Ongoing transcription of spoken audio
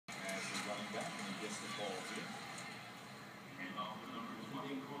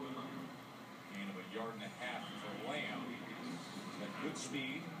good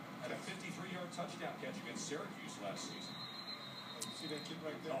speed, and a 53-yard touchdown catch against Syracuse last season. See that kid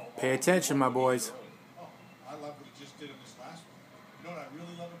right there? Pay attention, my boys. Oh, I love what he just did in this last one. You know what I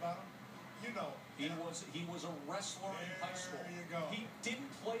really love about him? You know, he was a wrestler in high school. There you go. He didn't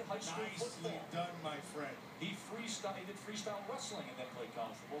play high school Nicely football. done, my friend. He did freestyle wrestling and then played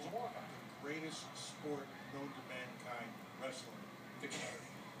college football as a walk-on. Greatest sport known to mankind, wrestling.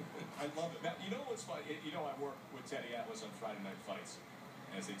 I love it. Now, you know what's funny? You know I work with Teddy Atlas on Friday Night Fights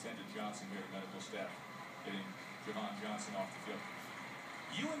as they tend to Johnson here, the medical staff, getting Javon Johnson off the field.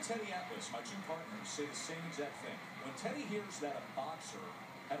 You and Teddy Atlas, my two partners, say the same exact thing. When Teddy hears that a boxer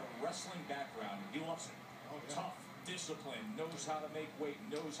had a wrestling background, he loves it. Oh, yeah. Tough, disciplined, knows how to make weight,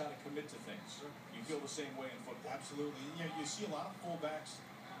 knows how to commit to things. Sure. You feel the same way in football. Absolutely. You see a lot of fullbacks,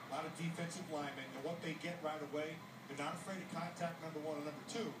 a lot of defensive linemen, and what they get right away, they're not afraid of contact, number one. And number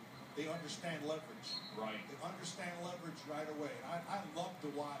two, they understand leverage. Right. They understand leverage right away. I love to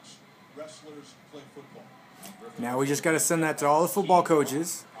watch wrestlers play football. Now we just got to send that to all the football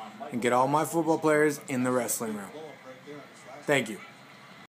coaches and get all my football players in the wrestling room. Thank you.